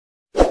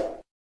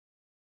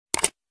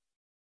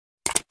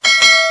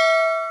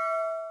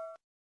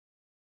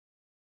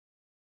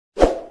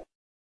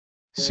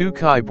Su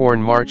Kai,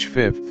 born March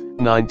 5,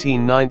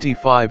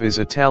 1995, is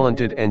a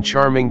talented and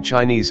charming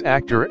Chinese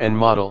actor and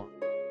model.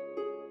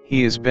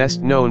 He is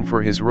best known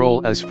for his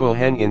role as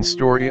Fuheng in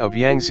Story of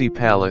Yanxi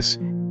Palace,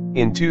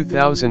 in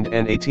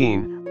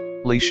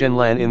 2018, Li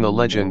Chenlan in The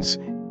Legends,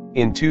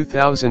 in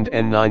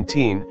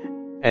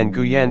 2019, and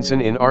Gu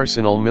Yanzhen in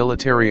Arsenal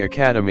Military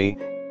Academy,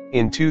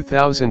 in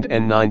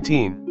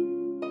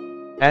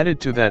 2019. Added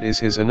to that is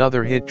his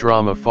another hit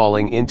drama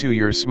Falling Into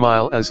Your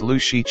Smile as Lu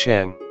Si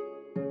Cheng.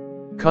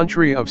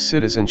 Country of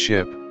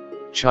citizenship,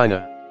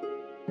 China.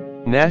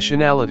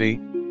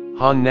 Nationality,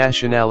 Han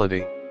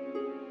nationality.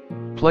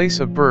 Place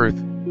of birth,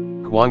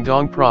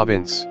 Guangdong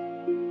Province.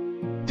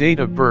 Date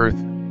of birth,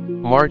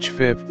 March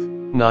 5,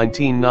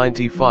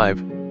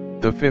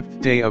 1995, the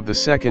 5th day of the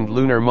 2nd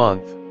lunar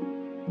month.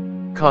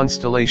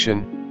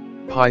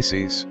 Constellation,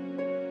 Pisces.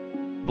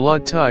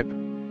 Blood type,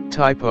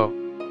 typo.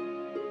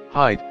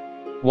 Height,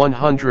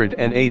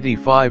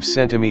 185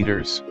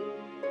 centimeters.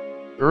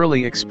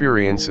 Early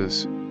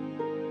experiences.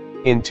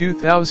 In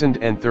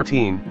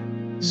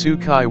 2013, Su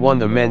Kai won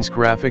the men's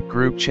graphic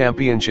group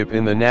championship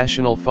in the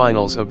national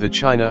finals of the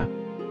China,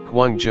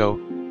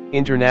 Guangzhou,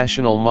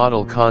 International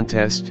Model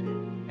Contest,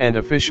 and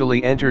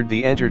officially entered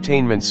the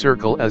entertainment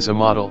circle as a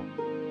model.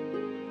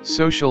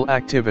 Social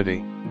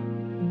activity.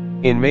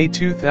 In May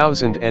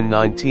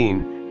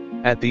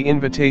 2019, at the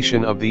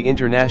invitation of the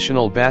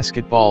International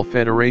Basketball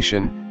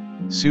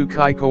Federation, Su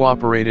Kai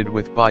cooperated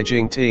with Bai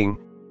Jingting,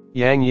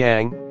 Yang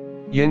Yang,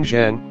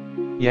 Yinzhen,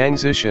 Yang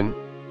Zishan,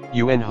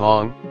 Yuan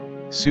Hong,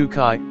 Su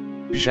Kai,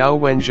 Zhao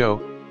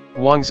Wenzhou,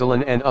 Wang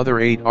Zilin and other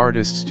 8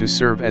 artists to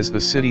serve as the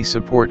city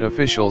support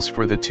officials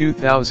for the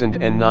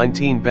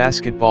 2019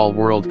 Basketball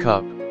World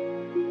Cup.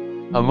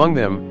 Among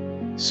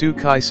them, Su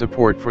Kai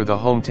support for the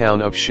hometown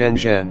of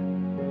Shenzhen.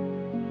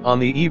 On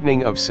the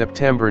evening of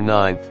September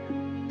 9,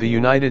 the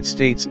United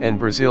States and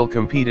Brazil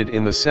competed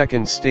in the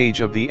second stage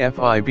of the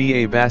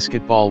FIBA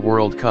Basketball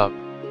World Cup.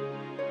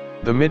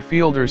 The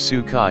midfielder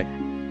Su Kai,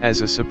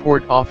 as a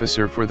support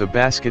officer for the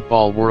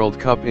Basketball World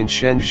Cup in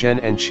Shenzhen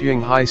and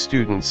Shanghai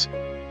students,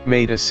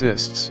 made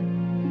assists.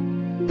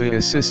 The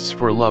Assists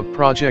for Love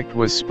project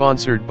was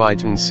sponsored by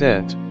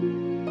Tencent.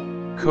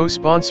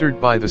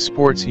 Co-sponsored by the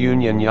Sports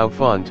Union Yao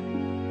Fund,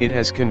 it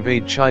has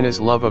conveyed China's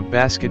love of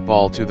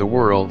basketball to the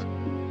world.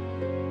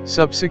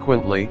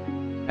 Subsequently,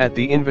 at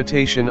the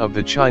invitation of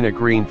the China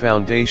Green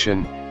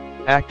Foundation,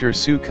 actor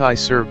Su Kai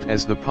served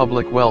as the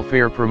Public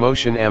Welfare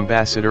Promotion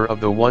Ambassador of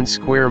the 1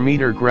 square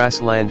meter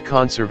grassland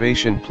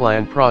conservation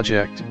plan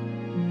project.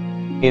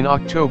 In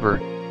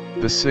October,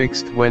 the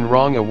 6th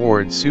Wenrong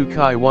Award, Su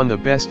Kai won the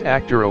Best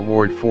Actor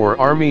Award for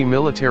Army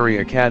Military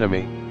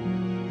Academy.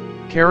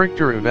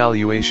 Character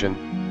evaluation.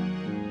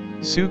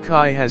 Su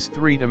Kai has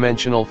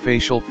 3-dimensional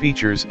facial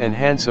features and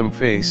handsome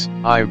face,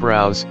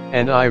 eyebrows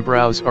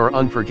are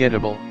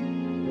unforgettable.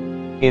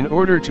 In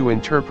order to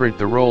interpret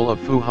the role of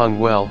Fuheng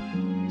well,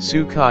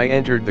 Su Kai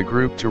entered the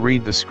group to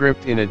read the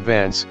script in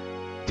advance,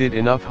 did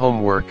enough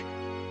homework,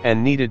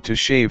 and needed to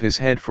shave his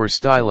head for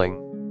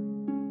styling.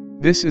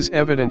 This is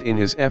evident in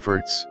his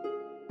efforts.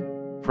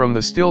 From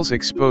the stills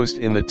exposed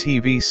in the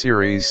TV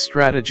series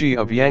Strategy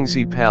of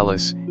Yanxi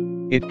Palace,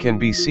 it can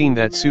be seen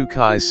that Su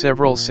Kai's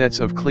several sets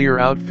of clear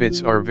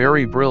outfits are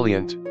very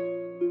brilliant.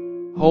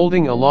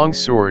 Holding a long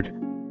sword,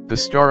 the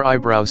star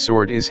eyebrow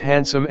sword is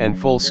handsome and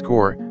full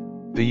score,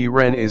 the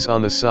yuren is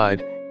on the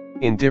side,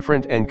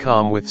 indifferent and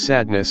calm with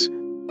sadness,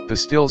 the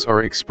stills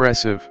are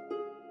expressive.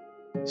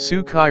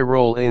 Su Kai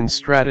role in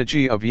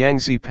Strategy of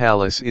Yanxi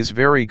Palace is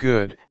very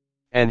good,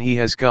 and he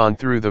has gone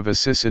through the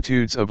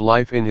vicissitudes of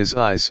life in his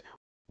eyes,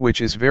 which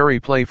is very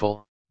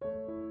playful.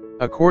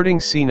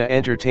 According Sina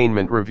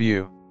Entertainment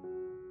Review.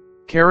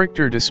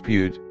 Character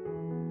dispute.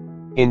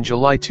 In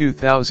July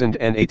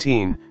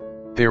 2018,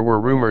 there were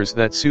rumors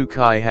that Su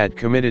Kai had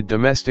committed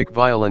domestic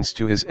violence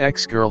to his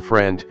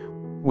ex-girlfriend,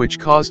 which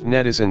caused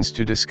netizens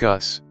to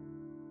discuss.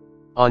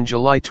 On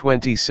July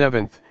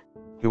 27,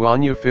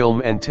 Huanyu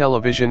Film and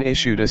Television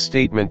issued a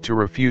statement to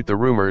refute the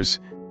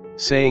rumors,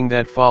 saying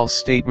that false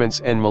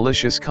statements and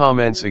malicious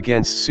comments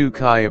against Su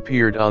Kai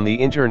appeared on the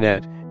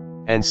internet,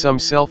 and some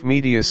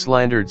self-media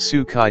slandered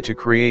Su Kai to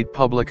create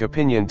public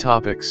opinion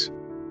topics.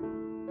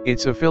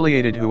 Its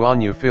affiliated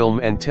Huanyu Film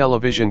and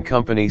Television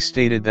Company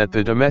stated that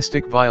the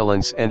domestic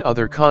violence and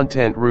other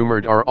content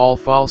rumored are all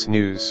false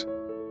news.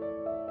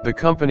 The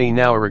company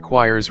now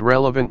requires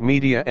relevant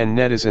media and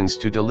netizens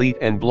to delete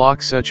and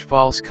block such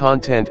false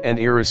content and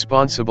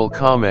irresponsible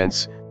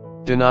comments,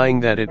 denying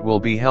that it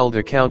will be held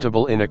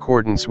accountable in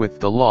accordance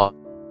with the law.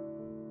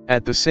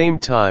 At the same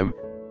time,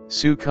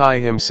 Su Kai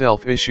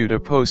himself issued a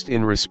post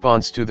in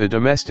response to the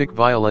domestic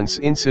violence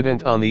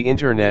incident on the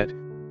internet,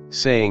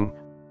 saying,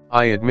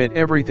 "I admit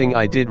everything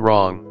I did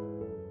wrong.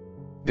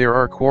 There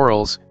are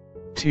quarrels,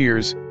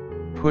 tears,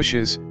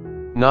 pushes,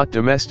 not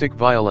domestic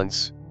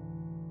violence."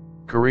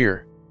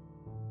 Career.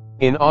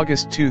 In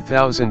August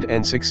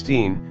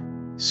 2016,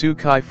 Su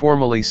Kai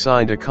formally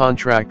signed a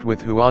contract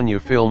with Huanyu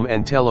Film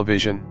and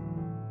Television.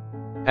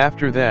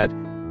 After that,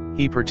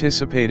 he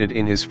participated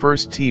in his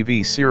first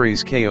TV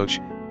series Koch,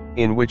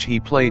 in which he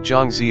played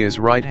Zhang Ziya's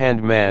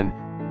right-hand man,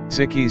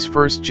 Ziki's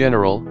first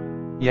general,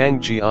 Yang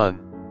Jian.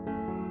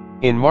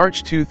 In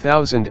March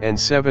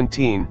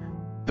 2017,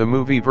 the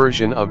movie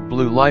version of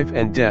Blue Life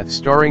and Death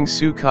starring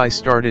Su Kai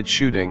started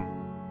shooting.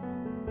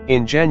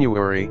 In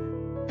January,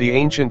 the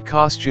ancient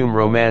costume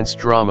romance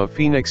drama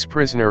Phoenix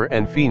Prisoner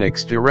and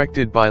Phoenix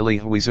directed by Li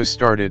Huizi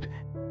started,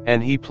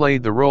 and he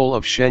played the role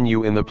of Shen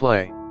Yu in the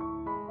play.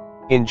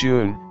 In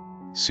June,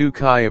 Su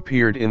Kai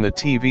appeared in the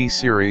TV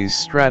series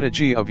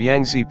Strategy of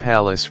Yanxi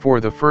Palace for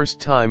the first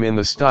time in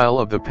the style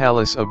of the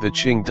palace of the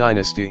Qing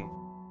dynasty.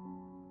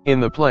 In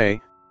the play,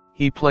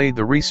 he played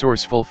the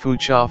resourceful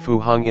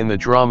Fuheng in the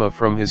drama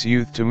from his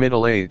youth to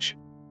middle age.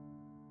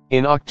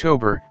 In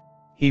October,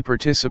 he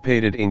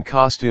participated in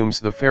Costumes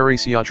the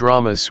Pharisee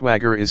drama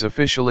Swagger is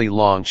officially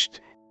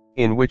launched,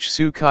 in which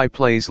Su Kai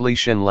plays Li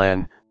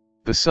Chenlan,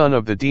 the son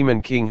of the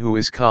Demon King who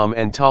is calm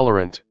and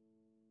tolerant.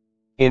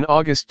 In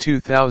August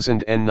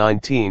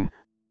 2019,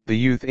 the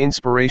youth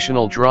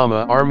inspirational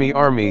drama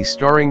Army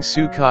starring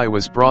Su Kai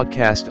was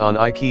broadcast on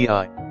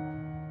IKI.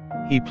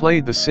 He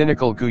played the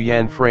cynical Gu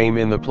Yanzhen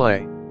in the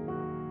play.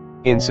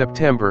 In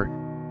September,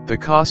 the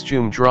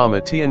costume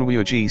drama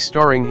Tianwuji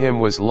starring him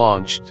was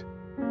launched.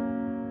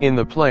 In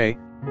the play,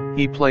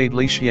 he played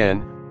Li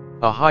Xian,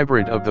 a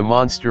hybrid of the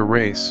monster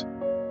race.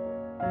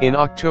 In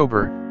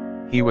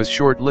October, he was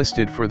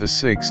shortlisted for the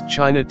 6th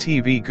China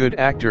TV Good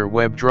Actor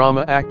Web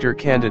Drama Actor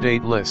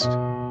Candidate List.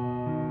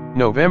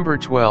 November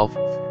 12,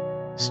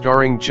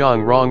 starring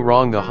Zhang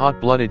Rongrong, the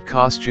hot-blooded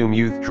costume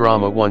youth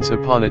drama Once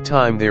Upon a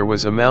Time There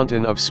Was a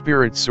Mountain of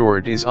Spirit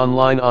Sword is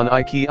online on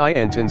IKI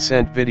and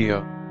Tencent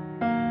Video.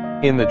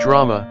 In the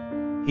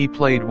drama, he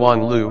played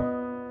Wang Lu,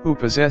 who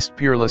possessed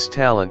peerless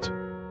talent.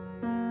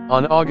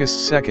 On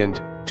August 2,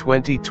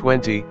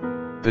 2020,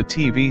 the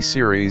TV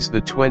series The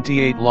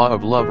 28 Law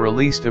of Love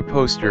released a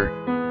poster,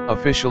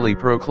 officially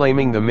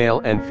proclaiming the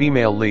male and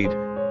female lead.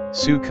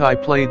 Su Kai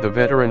played the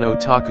veteran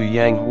otaku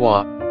Yang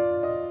Hua.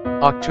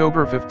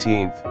 October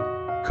 15,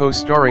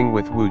 co-starring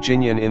with Wu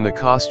Jinyan in the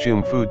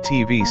costume food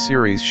TV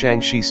series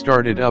Shang-Chi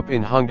started up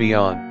in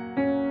Hongdian.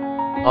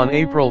 On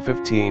April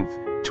 15,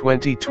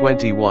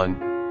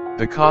 2021,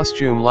 the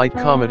costume light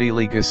comedy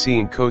Li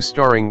Gaxin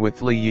co-starring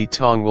with Li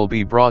Yitong will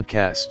be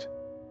broadcast.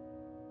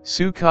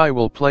 Su Kai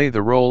will play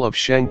the role of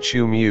Sheng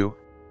Chu Mu,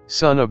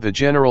 son of the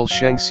general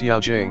Sheng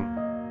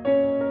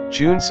Xiaojing.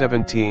 June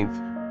 17,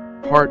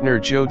 partner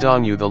Zhou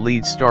Dongyu the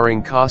lead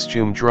starring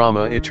costume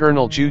drama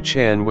Eternal Ju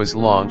Chan was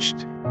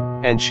launched,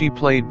 and she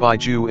played Bai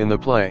Ju in the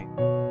play.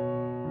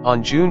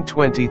 On June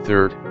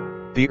 23,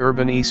 the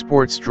urban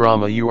esports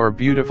drama You Are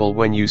Beautiful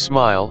When You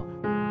Smile,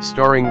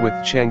 starring with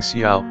Cheng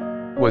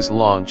Xiao, was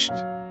launched.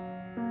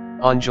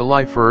 On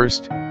July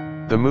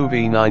 1, the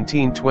movie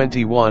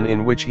 1921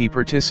 in which he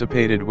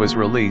participated was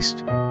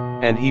released,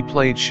 and he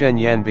played Shen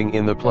Yanbing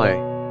in the play.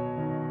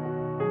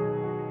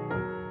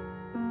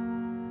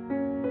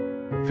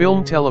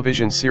 Film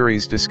television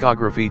series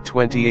discography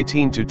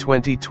 2018 to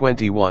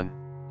 2021.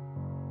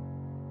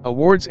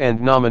 Awards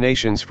and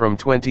nominations from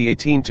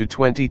 2018 to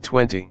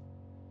 2020.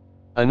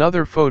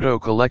 Another photo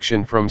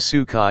collection from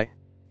Su Kai.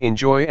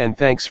 Enjoy and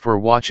thanks for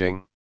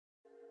watching.